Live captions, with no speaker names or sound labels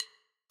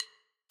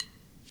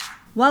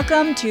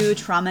Welcome to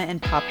Trauma and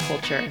Pop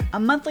Culture, a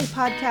monthly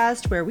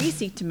podcast where we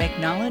seek to make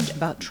knowledge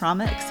about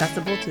trauma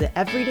accessible to the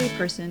everyday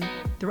person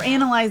through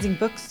analyzing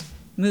books,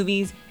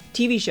 movies,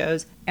 TV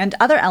shows, and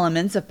other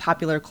elements of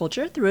popular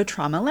culture through a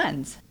trauma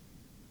lens.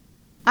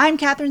 I'm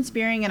Catherine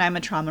Spearing, and I'm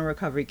a trauma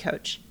recovery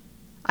coach.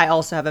 I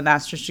also have a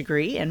master's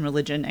degree in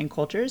religion and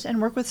cultures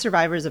and work with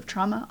survivors of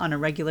trauma on a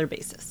regular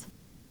basis.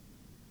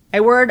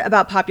 A word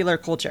about popular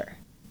culture.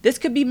 This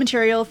could be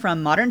material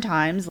from modern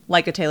times,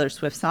 like a Taylor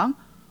Swift song,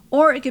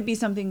 or it could be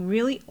something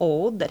really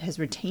old that has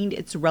retained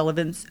its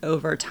relevance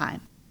over time,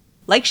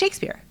 like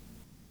Shakespeare.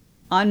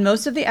 On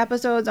most of the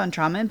episodes on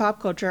trauma and pop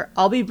culture,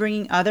 I'll be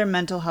bringing other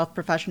mental health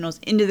professionals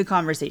into the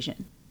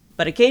conversation,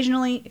 but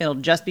occasionally it'll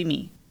just be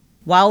me.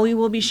 While we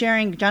will be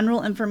sharing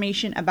general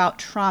information about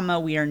trauma,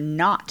 we are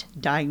not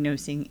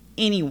diagnosing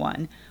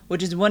anyone,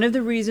 which is one of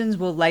the reasons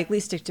we'll likely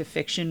stick to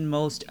fiction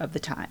most of the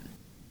time.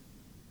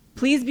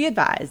 Please be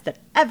advised that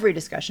every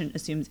discussion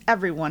assumes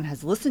everyone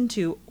has listened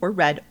to or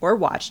read or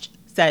watched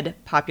said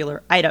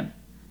popular item.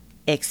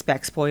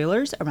 Expect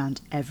spoilers around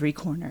every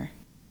corner.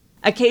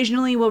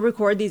 Occasionally, we'll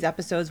record these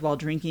episodes while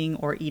drinking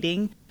or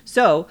eating,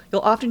 so you'll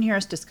often hear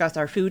us discuss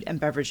our food and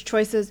beverage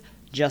choices.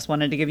 Just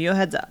wanted to give you a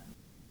heads up.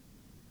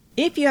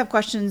 If you have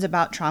questions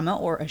about trauma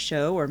or a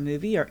show or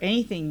movie or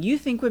anything you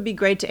think would be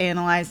great to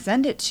analyze,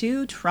 send it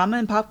to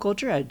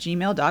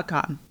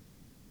traumaandpopculture@gmail.com.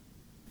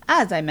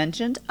 As I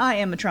mentioned, I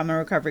am a trauma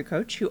recovery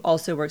coach who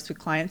also works with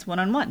clients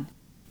one-on-one.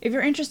 If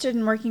you're interested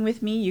in working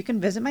with me, you can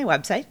visit my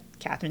website,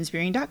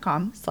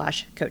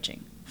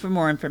 catherinespearing.com/coaching, for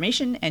more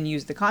information and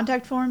use the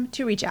contact form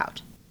to reach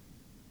out.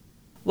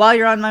 While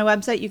you're on my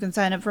website, you can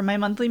sign up for my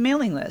monthly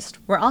mailing list,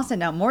 where I'll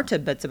send out more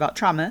tidbits about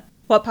trauma,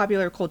 what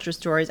popular culture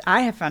stories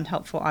I have found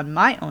helpful on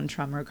my own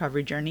trauma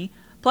recovery journey,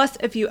 plus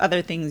a few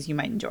other things you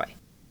might enjoy.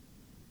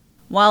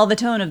 While the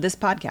tone of this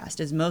podcast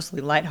is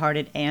mostly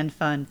lighthearted and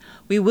fun,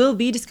 we will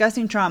be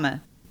discussing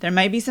trauma. There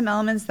might be some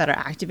elements that are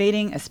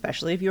activating,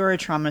 especially if you're a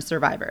trauma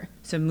survivor.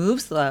 So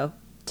move slow,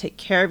 take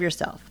care of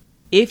yourself.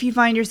 If you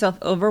find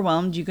yourself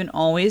overwhelmed, you can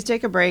always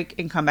take a break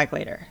and come back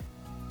later.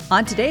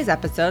 On today's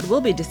episode, we'll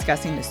be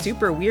discussing the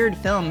super weird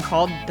film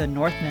called The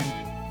Northman.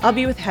 I'll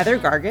be with Heather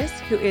Gargis,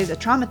 who is a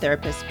trauma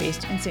therapist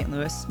based in St.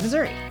 Louis,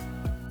 Missouri.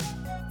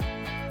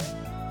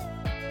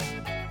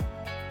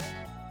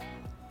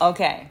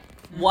 Okay,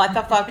 what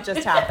the fuck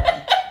just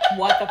happened?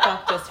 What the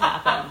fuck just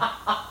happened?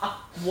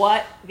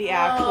 What the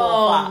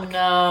actual fuck? Oh,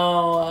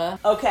 no.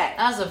 Okay.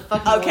 That was a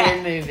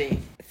fucking weird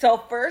movie. So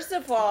first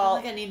of all...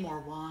 I think I need more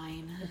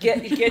wine.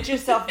 Get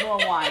yourself more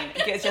wine.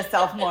 Get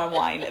yourself more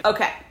wine.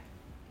 Okay.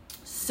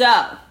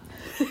 So...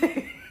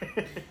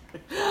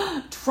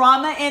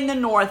 Trauma in the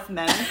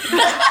Northman.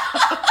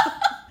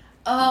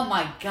 Oh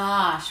my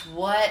gosh,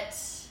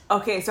 what?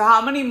 Okay, so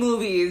how many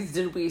movies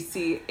did we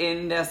see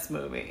in this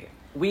movie?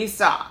 We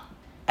saw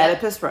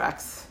Oedipus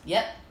Rex.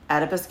 Yep.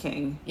 Oedipus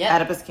King. Yep.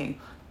 Oedipus King.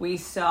 We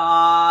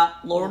saw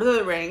Lord of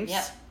the Rings.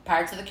 Yep.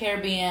 Pirates of the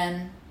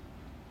Caribbean.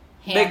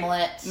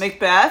 Hamlet.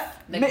 Macbeth.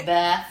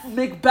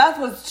 Macbeth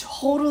was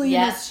totally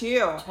in this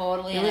too.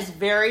 Totally It was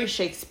very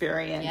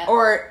Shakespearean. Yep.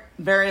 Or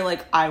very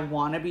like, I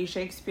want to be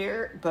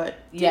Shakespeare, but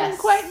didn't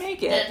quite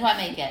make it. Didn't quite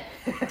make it.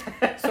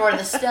 Sword of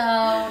the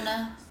Stone.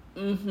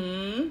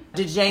 Mm-hmm.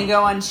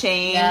 Django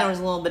Unchained. Yep. There was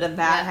a little bit of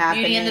that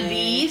happening. Beauty and the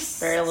Beast.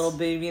 Very little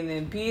Beauty and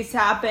the Beast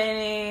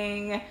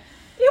happening.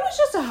 It was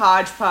just a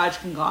hodgepodge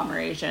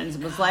conglomeration.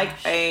 It was like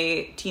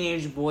a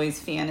teenage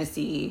boy's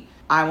fantasy.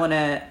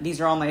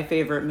 These are all my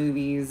favorite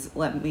movies.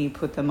 Let me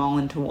put them all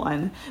into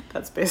one.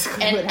 That's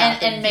basically what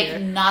happened. And make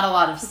not a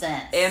lot of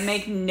sense. It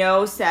make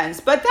no sense.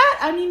 But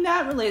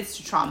that relates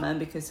to trauma,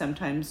 because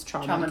sometimes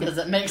trauma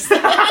doesn't make sense.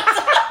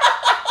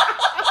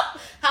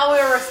 How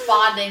we're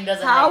responding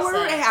doesn't make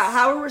sense.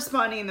 How we're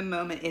responding in the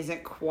moment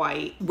isn't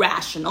quite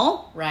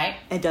rational. Right.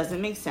 It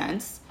doesn't make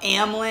sense.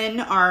 Amlin,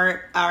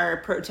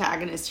 our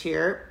protagonist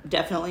here,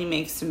 definitely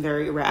makes some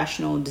very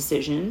rational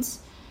decisions.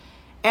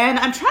 And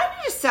I'm trying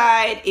to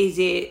decide, is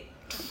it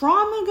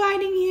trauma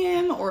guiding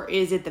him, or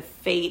is it the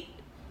fate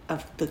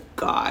of the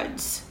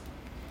gods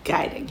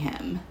guiding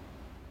him?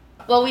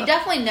 Well, we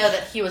definitely know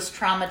that he was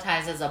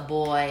traumatized as a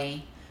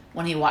boy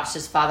when he watched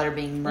his father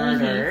being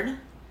murdered. Mm-hmm.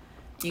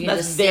 You can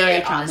just see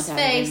it on his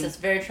face. It's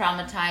very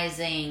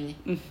traumatizing.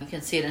 Mm-hmm. You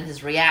can see it in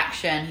his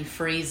reaction. He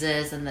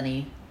freezes, and then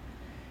he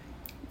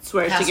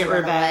swears to get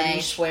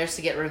revenge. Swears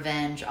to get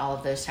revenge, all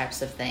of those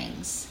types of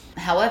things.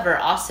 However,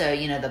 also,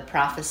 the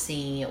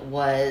prophecy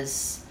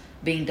was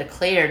being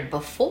declared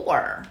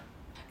before.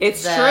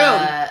 It's true.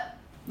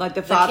 Like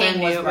the father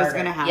knew it was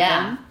going to happen.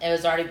 Yeah, it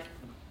was already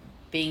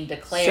being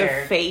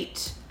declared. So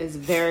fate is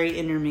very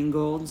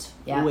intermingled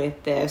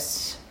with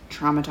this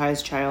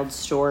traumatized child's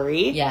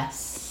story.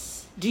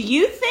 Yes. Do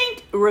you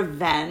think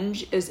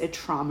revenge is a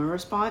trauma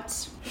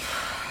response?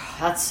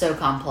 That's so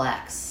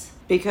complex.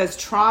 Because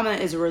trauma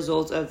is a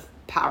result of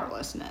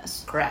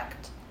powerlessness.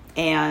 Correct.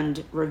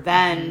 And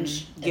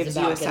revenge gives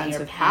you a sense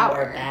of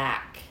power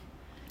back.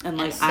 And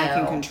I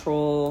can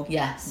control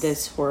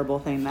this horrible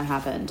thing that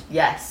happened.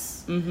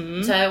 Yes.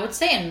 Mm-hmm. So I would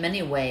say in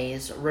many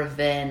ways,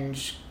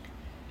 revenge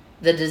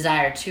the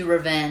desire to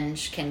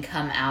revenge can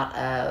come out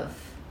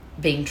of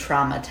being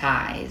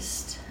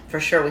traumatized. For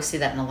sure, we see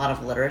that in a lot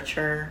of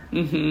literature,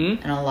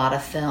 and a lot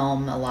of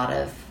film, a lot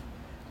of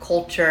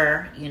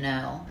culture,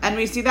 And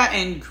we see that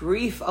in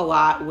grief a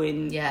lot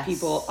when yes.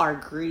 people are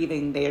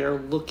grieving. They are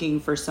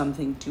looking for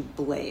something to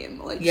blame,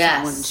 like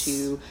yes.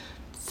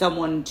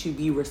 someone to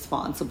be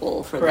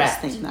responsible for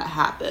Correct. this thing that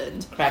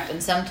happened. Correct.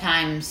 And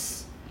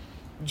sometimes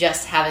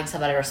just having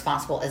somebody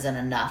responsible isn't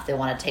enough. They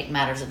want to take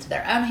matters into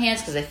their own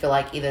hands because they feel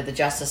like either the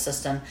justice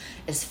system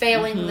is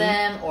failing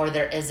them, or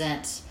there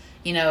isn't,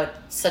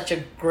 such a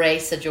gray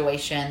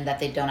situation that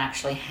they don't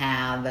actually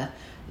have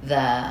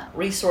the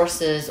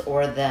resources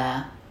or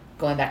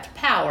going back to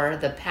power,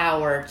 the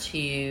power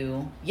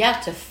to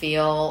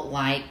feel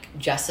like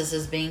justice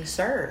is being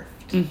served.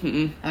 I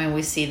mean,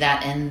 we see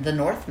that in the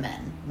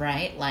Northmen,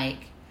 right? Like,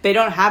 they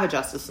don't have a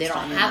justice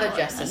system. They don't have a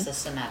justice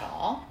system at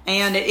all.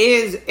 And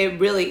it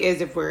really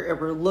is, if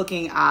we're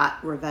looking at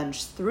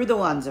revenge through the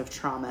lens of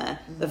trauma,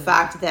 the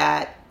fact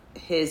that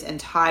his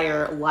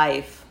entire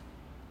life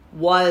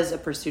was a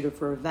pursuit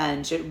of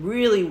revenge. It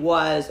really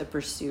was a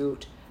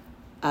pursuit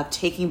of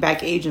taking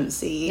back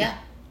agency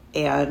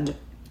and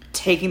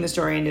taking the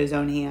story into his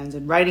own hands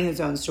and writing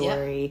his own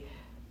story.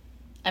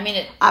 I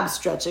mean, I'm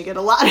stretching it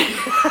a lot. but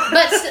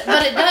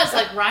it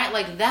does, right?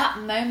 Like, that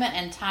moment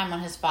in time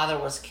when his father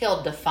was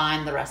killed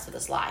defined the rest of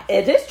his life.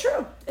 It is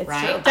true. It's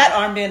right? true. That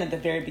armband at the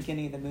very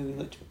beginning of the movie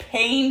looked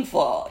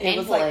painful. It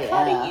was like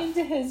cutting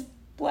into his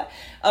blood.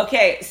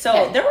 Okay,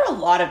 so there were a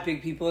lot of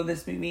big people in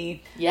this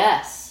movie.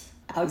 Yes.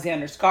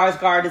 Alexander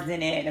Skarsgård is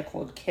in it.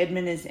 Nicole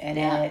Kidman is in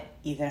it.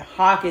 Ethan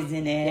Hawke is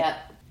in it.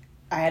 Yep.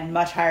 I had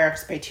much higher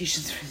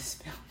expectations for this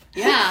film.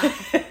 Yeah.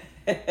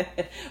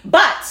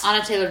 But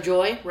Anna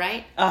Taylor-Joy,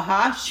 right?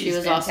 She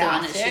was fantastic. Also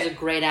in it. She's a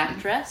great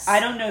actress. I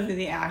don't know who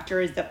the actor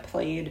is that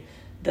played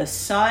the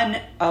son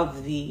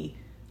of the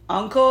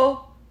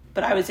uncle,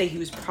 but I would say he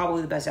was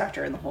probably the best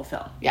actor in the whole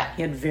film. Yeah.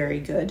 He had very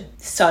good,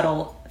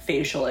 subtle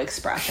facial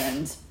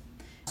expressions.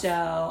 So,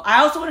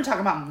 I also want to talk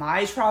about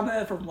my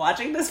trauma from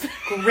watching this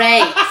film.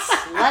 Great.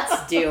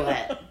 Let's do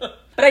it.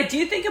 But I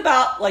do think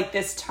about,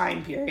 this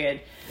time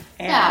period.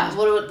 And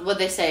what would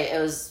they say? It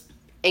was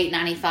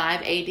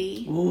 895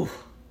 AD? Ooh.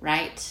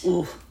 Right?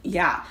 Ooh,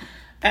 yeah.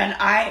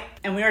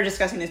 And we were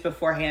discussing this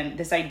beforehand,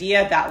 this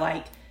idea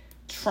that,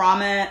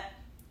 trauma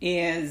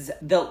is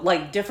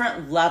the,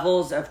 different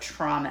levels of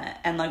trauma.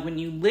 And, when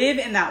you live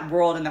in that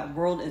world and that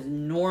world is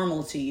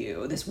normal to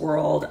you, this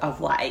world of,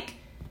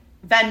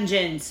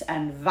 vengeance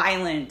and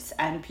violence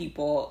and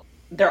people,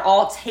 they're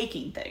all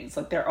taking things.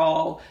 Like, they're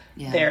all,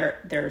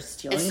 they're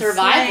stealing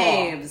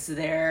slaves,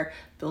 they're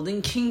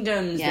building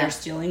kingdoms, they're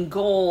stealing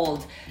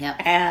gold. Yep.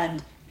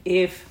 And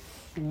if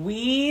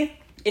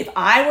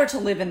I were to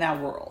live in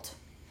that world,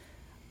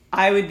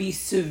 I would be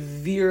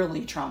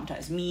severely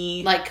traumatized.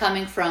 Me,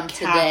 coming from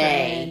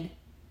Catherine, today,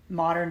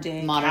 modern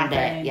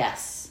day,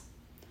 yes,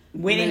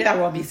 waiting to that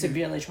world, be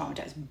severely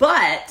traumatized.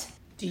 But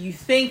do you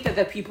think that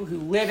the people who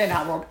live in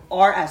that world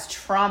are as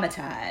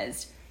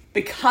traumatized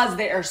because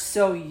they are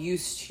so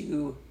used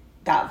to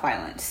that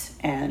violence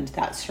and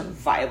that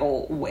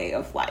survival way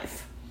of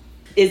life?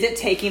 Is it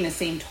taking the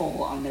same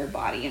toll on their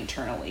body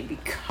internally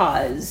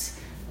because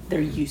they're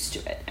used to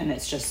it and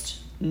it's just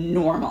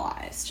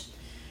normalized?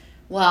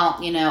 Well,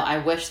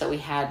 I wish that we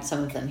had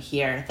some of them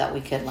here that we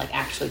could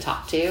actually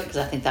talk to, because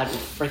I think that would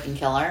be freaking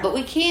killer. But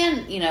we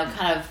can,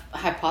 kind of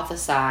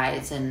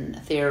hypothesize and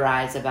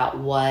theorize about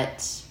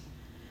what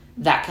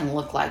that can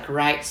look like,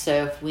 right?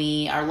 So if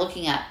we are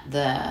looking at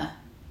the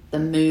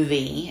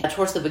movie,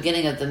 towards the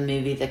beginning of the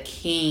movie, the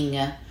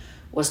king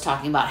was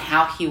talking about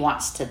how he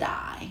wants to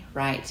die,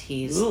 right?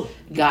 He's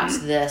got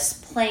this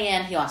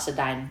plan. He wants to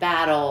die in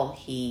battle.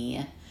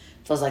 He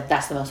feels like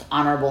that's the most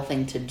honorable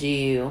thing to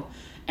do.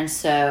 And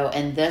so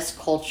in this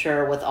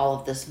culture with all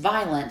of this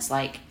violence,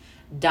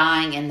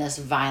 dying in this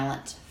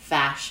violent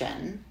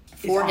fashion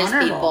for his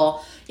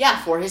people,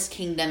 for his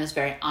kingdom is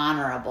very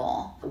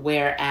honorable.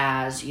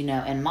 Whereas,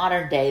 in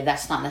modern day,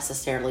 that's not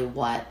necessarily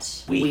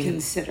what we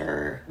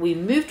consider. We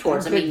move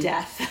towards.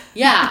 Death.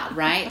 Yeah,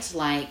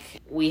 right?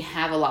 We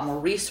have a lot more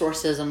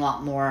resources and a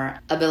lot more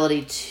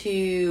ability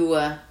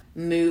to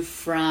move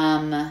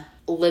from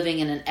living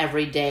in an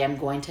everyday I'm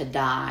going to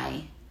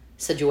die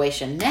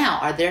situation. Now,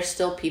 are there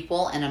still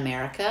people in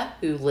America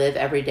who live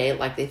every day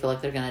like they feel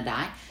like they're going to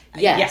die?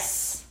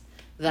 Yes.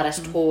 That is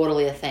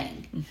totally a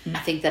thing. I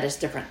think that is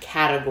different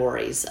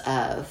categories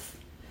of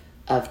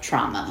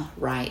trauma,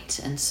 right?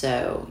 And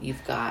so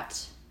you've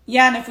got...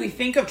 Yeah, and if we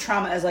think of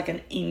trauma as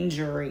an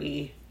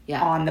injury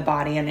on the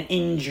body and an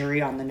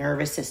injury on the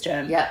nervous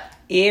system,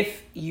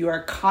 if you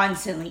are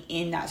constantly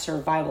in that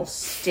survival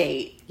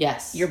state,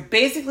 you're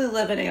basically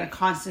living in a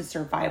constant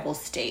survival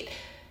state.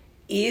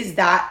 Is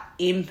that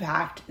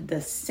impact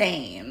the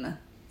same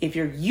if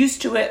you're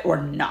used to it or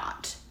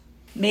not?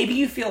 Maybe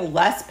you feel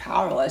less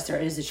powerless. There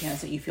is a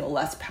chance that you feel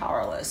less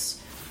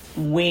powerless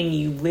when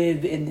you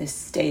live in this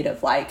state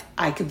of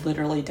I could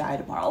literally die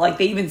tomorrow.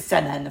 They even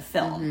said that in the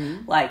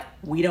film.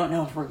 We don't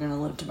know if we're going to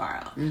live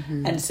tomorrow.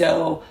 And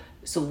so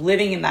So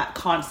living in that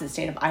constant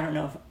state of, I don't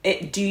know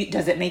if it,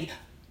 does it make,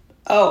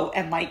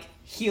 and like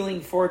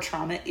healing for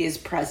trauma is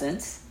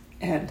presence,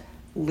 and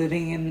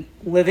living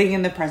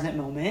in the present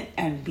moment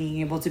and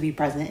being able to be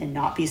present and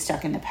not be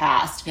stuck in the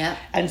past. Yeah.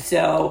 And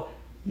so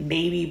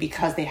maybe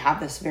because they have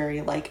this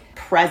very like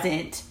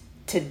present,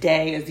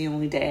 today is the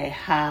only day I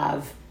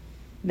have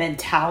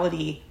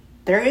mentality,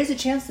 there is a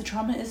chance the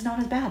trauma is not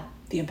as bad,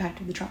 the impact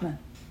of the trauma.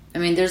 I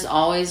mean, there's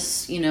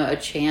always, a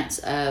chance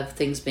of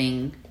things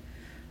being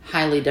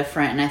highly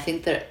different. And I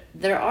think that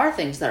there are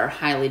things that are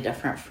highly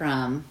different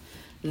from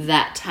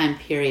that time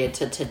period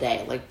to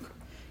today. Like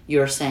you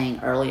were saying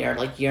earlier,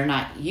 like you're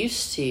not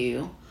used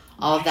to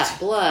all of that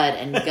blood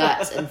and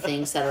guts and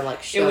things that are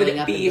like showing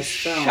up in this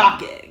film. It would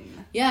be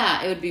shocking.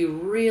 Yeah, it would be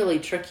really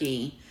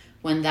tricky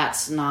when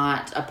that's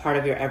not a part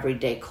of your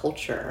everyday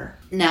culture.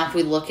 Now, if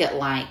we look at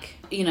like,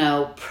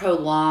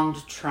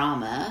 prolonged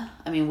trauma,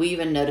 I mean, we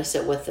even notice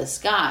it with this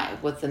guy,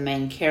 with the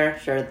main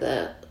character,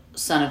 the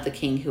son of the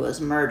king who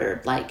was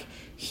murdered. Like,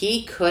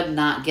 he could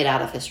not get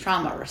out of his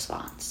trauma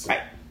response.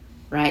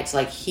 Right? It's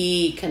like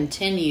he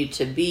continued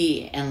to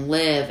be and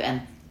live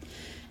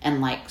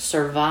and like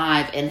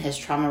survive in his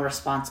trauma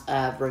response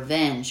of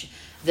revenge.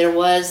 There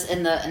was,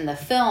 in the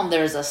film,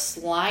 there's a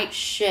slight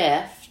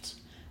shift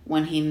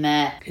when he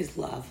met his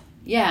love.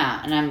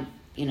 Yeah, and I'm,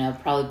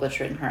 probably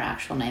butchering her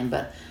actual name,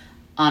 but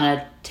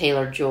Anna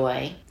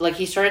Taylor-Joy. Like,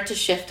 he started to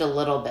shift a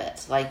little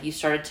bit. Like, you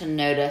started to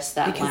notice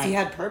that, because he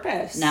had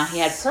purpose. Now he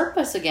had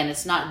purpose again.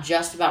 It's not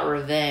just about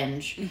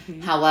revenge.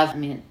 Mm-hmm. However, I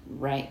mean,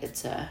 right,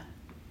 it's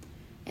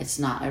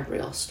not a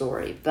real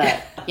story,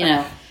 but,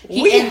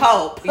 we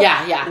hope.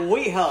 Yeah.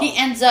 We hope. He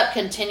ends up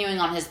continuing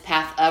on his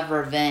path of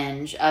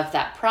revenge, of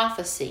that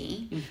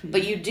prophecy. Mm-hmm.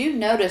 But you do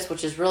notice,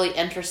 which is really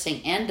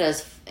interesting and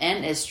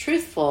is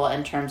truthful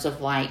in terms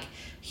of, like,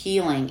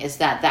 healing, is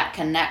that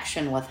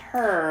connection with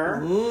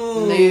her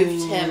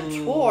moved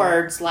him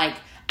towards, like,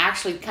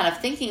 actually kind of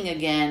thinking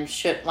again,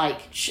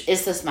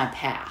 is this my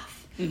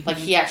path? Mm-hmm. Like,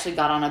 he actually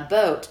got on a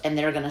boat and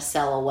they're going to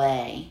sail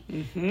away.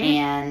 Mm-hmm.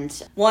 And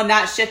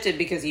that shifted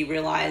because he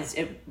realized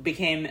it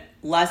became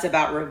less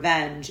about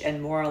revenge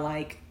and more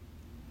like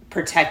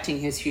protecting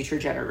his future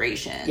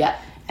generation. Yeah.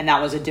 And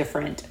that was a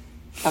different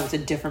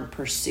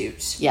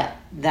pursuit. Yeah.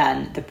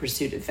 Than the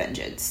pursuit of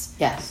vengeance.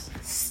 Yes.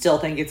 Still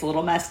think it's a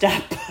little messed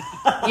up.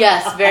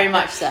 Yes, very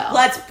much so.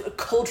 Let's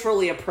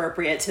culturally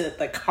appropriate to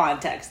the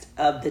context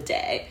of the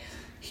day.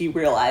 He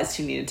realized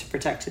he needed to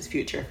protect his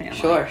future family.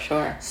 Sure.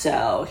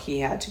 So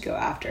he had to go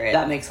after it.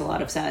 That makes a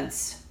lot of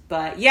sense.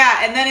 But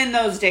yeah, and then in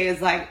those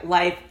days, like,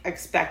 life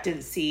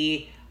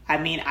expectancy, I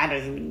mean, I don't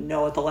even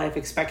know what the life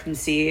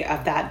expectancy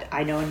of that.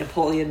 I know in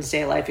Napoleon's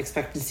day, life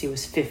expectancy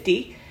was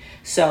 50.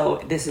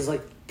 So this is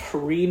like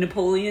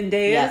pre-Napoleon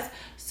days. Yeah.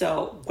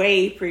 So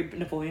way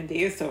pre-Napoleon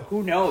days. So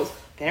who knows?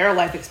 Their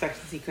life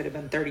expectancy could have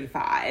been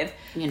 35.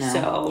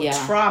 So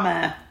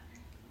trauma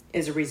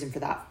is a reason for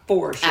that,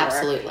 for sure.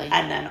 Absolutely.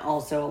 And then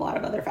also a lot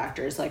of other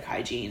factors like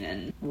hygiene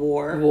and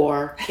war.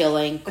 War,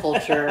 killing,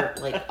 culture,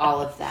 like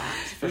all of that,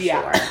 for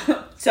sure.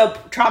 So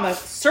trauma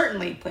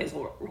certainly plays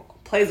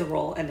a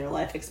role in their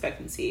life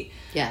expectancy.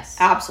 Yes.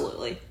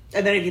 Absolutely.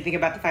 And then if you think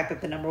about the fact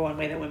that the number one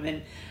way that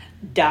women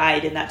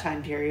died in that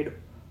time period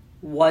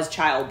was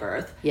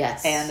childbirth.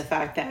 Yes. And the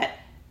fact that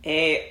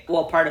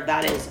part of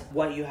that is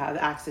what you have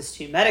access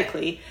to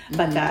medically,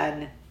 but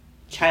then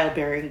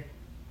childbearing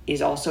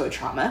is also a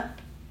trauma.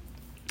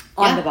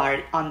 On the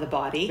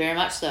body. Very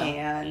much so.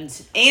 And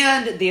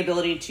the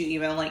ability to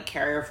even like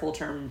carry a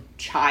full-term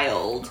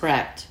child.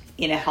 Correct.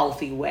 In a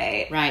healthy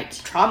way. Right.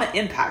 Trauma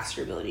impacts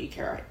your ability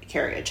to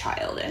carry a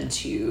child and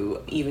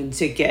to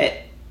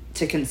get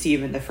to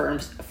conceive in the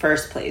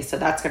first place. So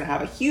that's going to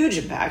have a huge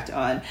impact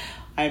on.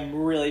 I'm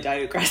really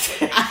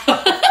digressing.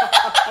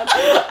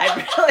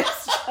 I'm really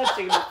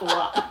stretching this a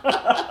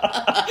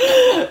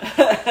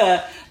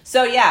lot.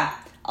 So yeah.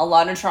 A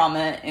lot of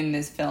trauma in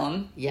this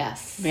film.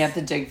 Yes. We have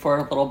to dig for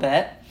it a little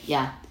bit.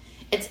 Yeah.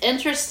 It's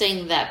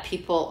interesting that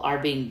people are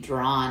being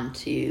drawn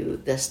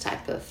to this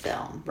type of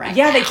film right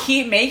now. They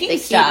keep making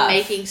stuff.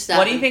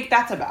 What do you think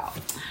that's about?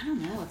 I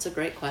don't know. It's a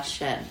great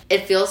question.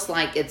 It feels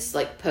like it's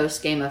like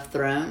post Game of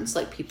Thrones.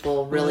 Like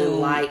people really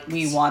like.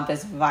 We want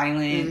this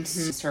violent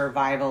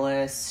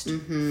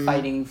survivalist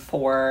fighting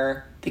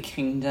for the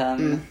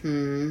kingdom.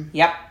 Mm-hmm.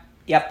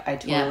 Yep, I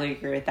totally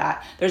agree with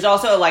that. There's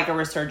also like a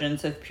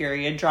resurgence of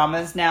period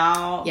dramas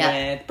now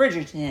with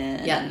Bridgerton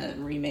and the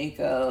remake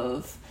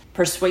of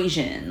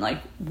Persuasion. Like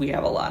we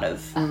have a lot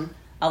of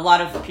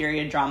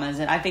period dramas,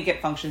 and I think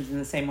it functions in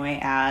the same way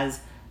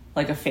as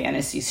like a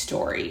fantasy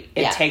story.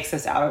 It takes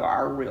us out of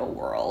our real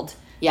world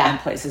and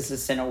places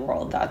us in a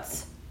world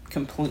that's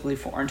completely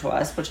foreign to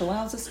us, which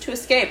allows us to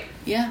escape.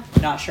 Yeah.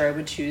 Not sure I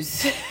would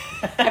choose.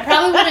 I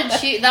probably wouldn't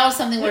choose. That was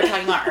something we were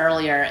talking about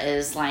earlier,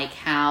 is like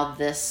how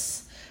this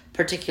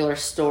particular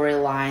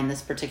storyline,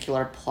 this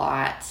particular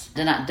plot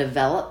did not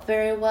develop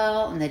very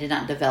well, and they did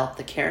not develop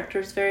the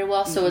characters very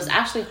well. So it was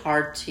actually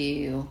hard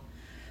to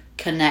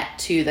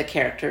connect to the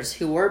characters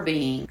who were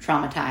being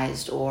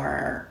traumatized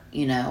or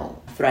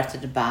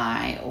threatened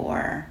by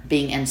or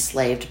being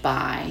enslaved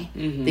by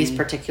these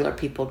particular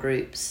people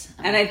groups.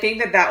 And I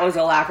think that was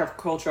a lack of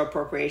cultural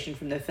appropriation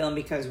from the film,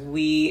 because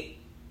we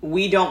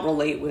don't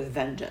relate with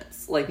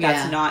vengeance. Like,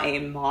 that's not a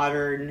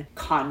modern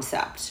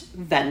concept,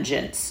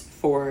 vengeance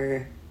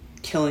for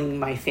killing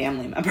my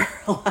family member.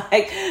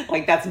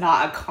 like that's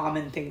not a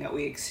common thing that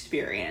we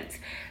experience.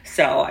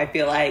 So I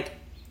feel like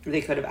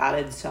they could have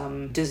added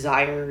some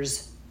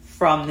desires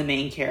from the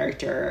main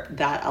character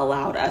that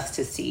allowed us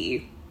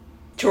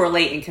to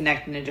relate and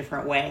connect in a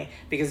different way,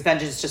 because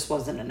vengeance just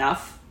wasn't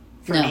enough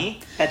for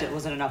me. That it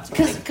wasn't enough to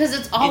because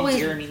it's always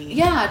endear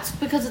me. It's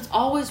because it's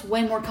always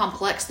way more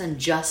complex than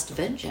just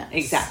vengeance.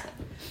 Exactly.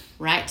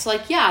 Right? So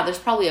there's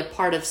probably a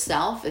part of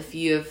self if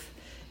you've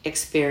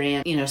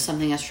experienced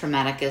something as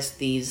traumatic as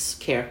these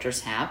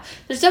characters have.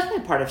 There's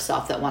definitely a part of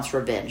self that wants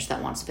revenge,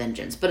 that wants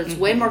vengeance, but it's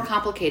way more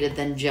complicated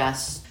than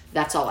just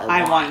that's all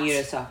I want you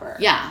to suffer.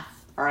 Yeah.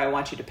 Or I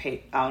want you to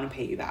pay. I want to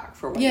pay you back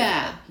for what you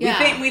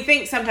did. We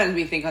think sometimes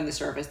we think on the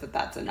surface that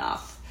that's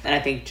enough, and I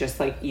think just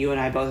like you and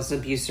I both as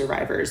abuse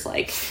survivors,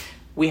 like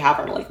we have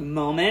our like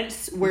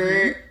moments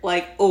where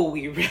like, oh,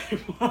 we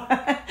really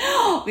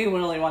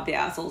want the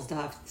assholes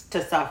to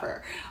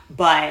suffer,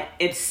 but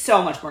it's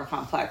so much more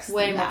complex.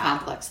 Way more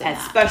complex than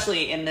that.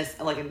 Especially in this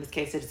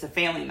case, it's a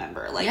family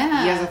member. Like he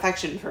has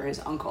affection for his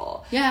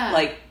uncle. Yeah,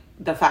 like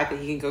the fact that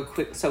he can go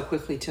so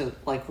quickly to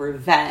like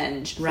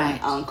revenge for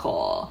an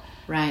uncle.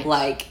 Right.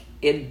 Like,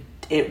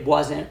 it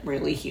wasn't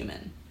really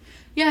human.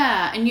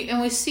 Yeah,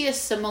 and we see a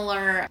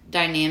similar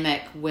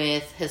dynamic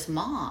with his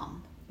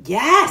mom.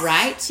 Yes.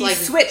 Right? He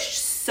switched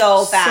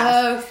so fast.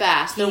 So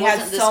fast. He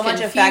had so much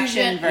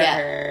affection for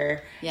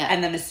her. Yeah.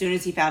 And then as soon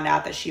as he found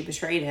out that she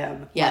betrayed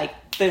him, like,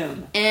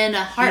 boom. In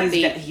a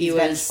heartbeat, he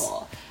was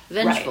vengeful.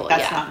 Vengeful, right.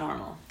 That's not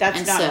normal.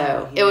 That's not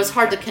normal. So it was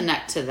hard to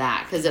connect to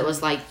that, because it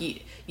was like, you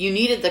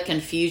needed the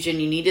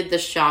confusion, you needed the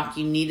shock,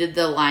 you needed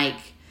the, like,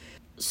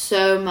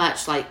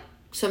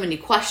 so many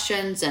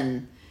questions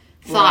and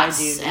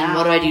thoughts and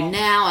what do I do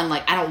now, and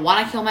like I don't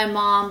want to kill my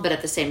mom, but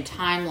at the same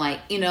time, like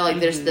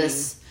there's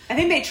this. I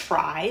think they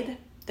tried.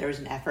 There was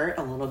an effort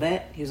a little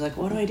bit. He was like,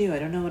 what do I do? I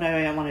don't know what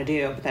I want to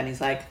do. But then he's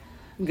like,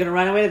 I'm gonna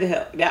run away to the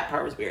hill. That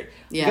part was weird.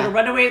 I'm gonna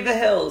run away to the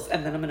hills,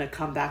 and then I'm gonna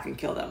come back and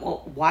kill them.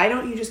 Well, why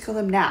don't you just kill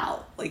them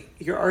now? Like,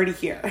 you're already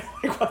here.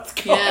 Like, what's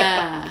going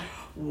on?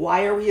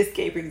 Why are we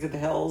escaping to the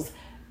hills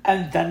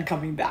and then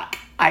coming back?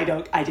 I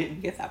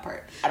didn't get that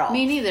part at all.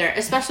 Me neither,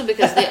 especially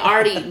because they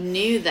already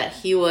knew that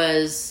he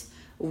was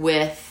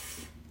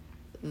with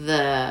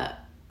the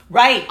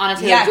Anna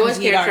Taylor-Joy's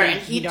character, and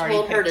he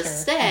told her to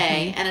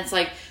stay, and it's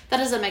like, that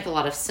doesn't make a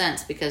lot of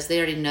sense, because they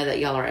already know that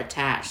y'all are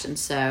attached. And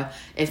so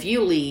if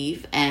you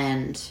leave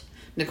and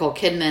Nicole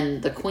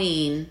Kidman, the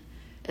queen,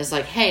 is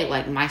like, hey,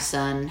 like, my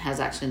son has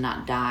actually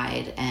not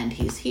died and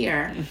he's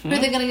here, who are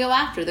they going to go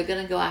after? They're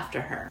going to go after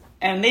her.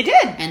 And they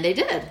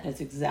did.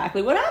 That's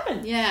exactly what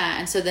happened. Yeah,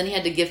 and so then he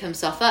had to give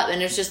himself up,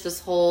 and there's just this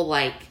whole,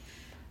 like,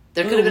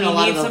 there could have been a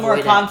lot of avoidance. We need some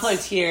more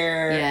conflict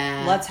here.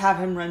 Yeah. Let's have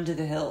him run to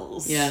the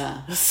hills.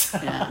 Yeah.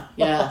 Yeah.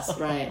 Yes,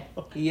 right.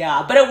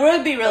 Yeah, but it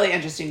would be really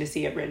interesting to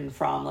see it written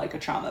from, like, a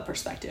trauma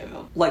perspective.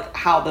 Like,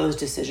 how those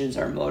decisions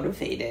are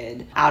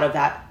motivated out of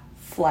that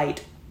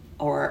flight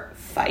or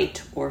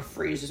fight or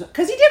freeze.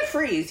 Because he did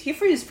freeze. He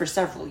froze for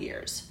several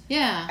years.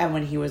 Yeah. And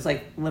when he was,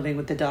 like, living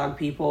with the dog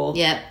people.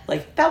 Yep.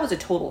 Like, that was a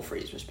total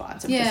freeze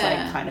response. It was,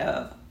 like, kind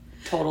of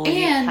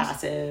totally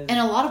passive. In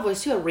a lot of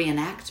ways, too, a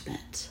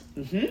reenactment.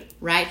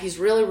 Right? He's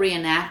really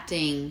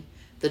reenacting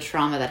the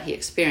trauma that he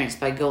experienced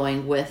by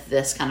going with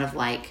this kind of,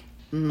 like,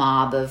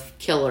 mob of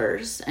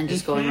killers and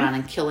just going around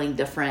and killing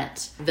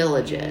different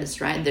villages,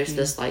 right? There's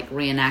this, like,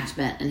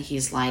 reenactment, and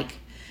he's, like,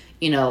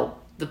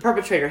 the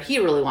perpetrator he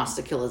really wants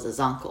to kill is his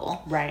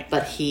uncle. Right.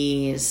 But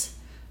he's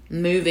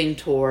moving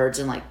towards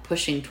and, like,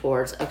 pushing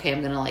towards, okay,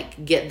 I'm going to,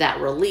 like, get that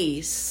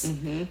release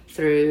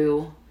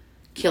through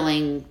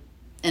killing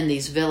in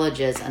these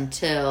villages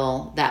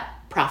until that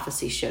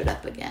prophecy showed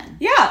up again.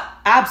 Yeah,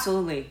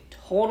 absolutely.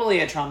 Totally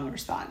a trauma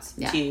response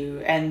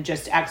to, and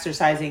just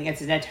exercising.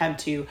 It's an attempt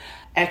to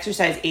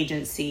exercise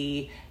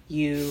agency.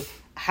 You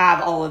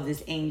have all of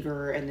this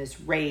anger and this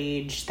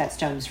rage that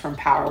stems from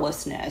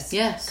powerlessness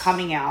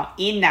coming out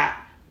in that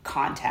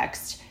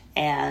context,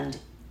 and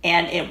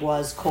it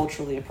was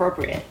culturally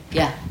appropriate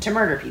to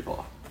murder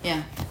people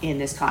in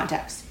this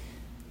context.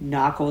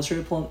 Not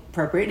culturally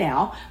appropriate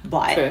now,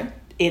 but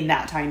in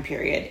that time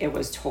period, it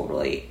was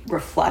totally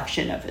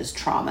reflection of his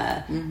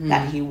trauma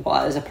that he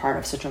was a part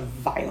of such a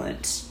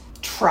violent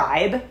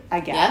tribe,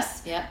 I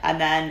guess.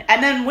 And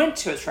then went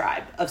to a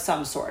tribe of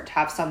some sort,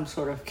 have some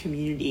sort of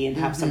community and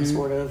have some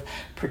sort of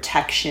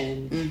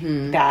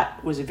protection.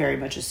 That was very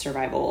much a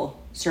survival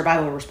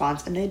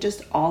response, and they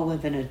just all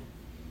live in a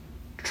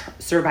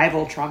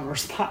survival trauma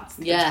response.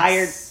 The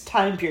entire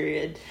time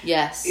period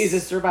is a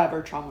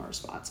survivor trauma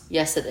response.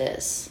 Yes, it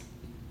is.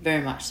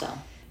 Very much so.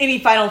 Any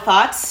final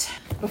thoughts?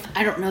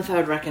 I don't know if I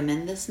would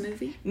recommend this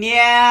movie.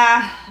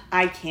 Yeah,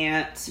 I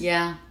can't.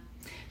 Yeah.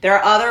 There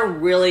are other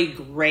really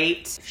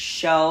great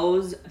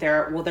shows.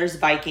 There's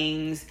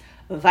Vikings.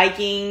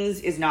 Vikings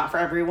is not for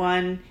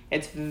everyone.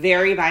 It's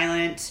very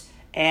violent,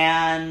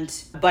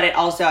 but it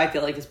also, I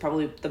feel like, is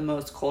probably the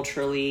most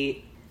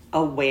culturally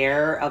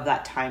aware of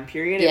that time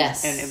period.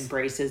 Yes. And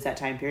embraces that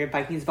time period.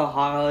 Vikings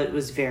Valhalla, it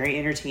was very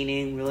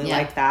entertaining. Really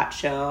like that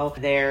show.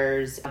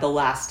 There's The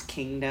Last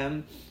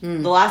Kingdom.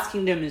 The Last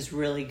Kingdom is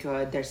really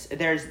good.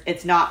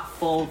 It's not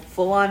full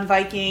on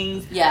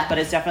Vikings, but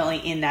it's definitely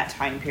in that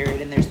time period,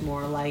 and there's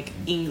more like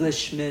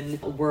Englishmen,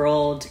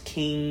 world,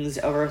 kings,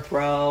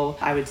 overthrow.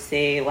 I would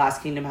say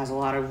Last Kingdom has a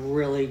lot of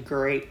really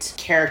great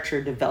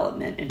character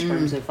development in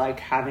terms of like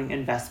having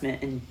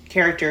investment in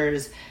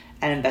characters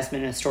and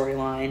investment in a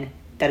storyline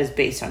that is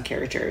based on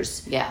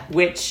characters. Yeah.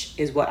 Which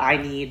is what I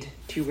need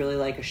to really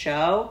like a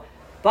show.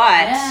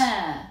 But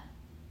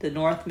the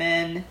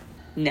Northman,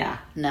 nah.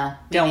 No.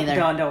 Don't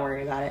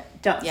worry about it.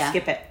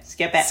 Skip it.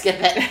 Skip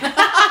it.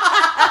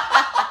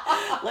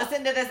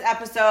 Listen to this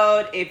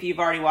episode if you've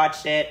already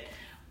watched it,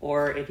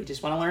 or if you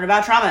just want to learn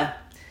about trauma.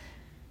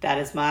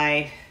 That's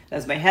my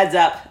heads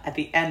up at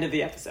the end of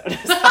the episode.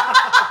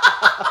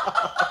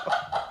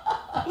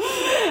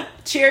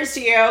 Cheers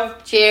to you.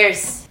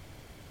 Cheers.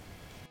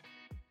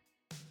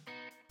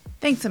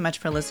 Thanks so much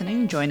for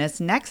listening. Join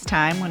us next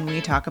time when we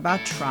talk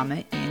about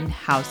trauma in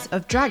House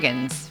of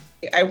Dragons.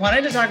 I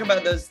wanted to talk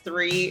about those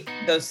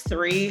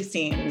three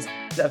scenes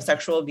of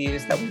sexual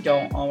abuse that we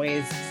don't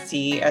always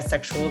see as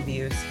sexual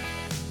abuse,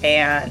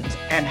 and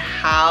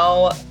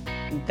how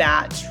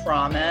that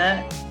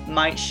trauma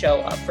might show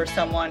up for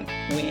someone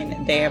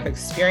when they have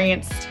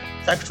experienced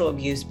sexual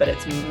abuse, but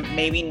it's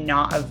maybe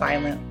not a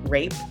violent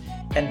rape,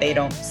 and they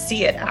don't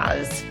see it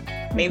as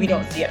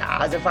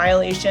a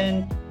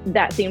violation.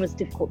 That scene was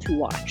difficult to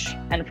watch.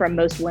 And from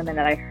most women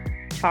that I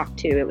talked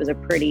to, it was a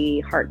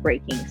pretty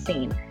heartbreaking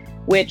scene,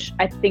 which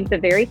I think the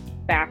very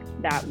fact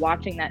that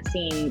watching that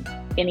scene,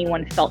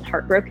 anyone felt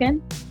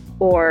heartbroken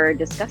or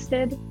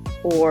disgusted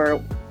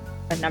or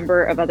a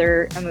number of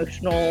other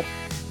emotional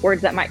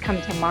words that might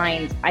come to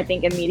mind, I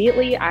think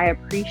immediately I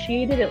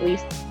appreciated at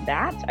least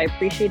that. I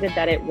appreciated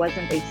that it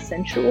wasn't a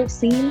sensual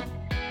scene.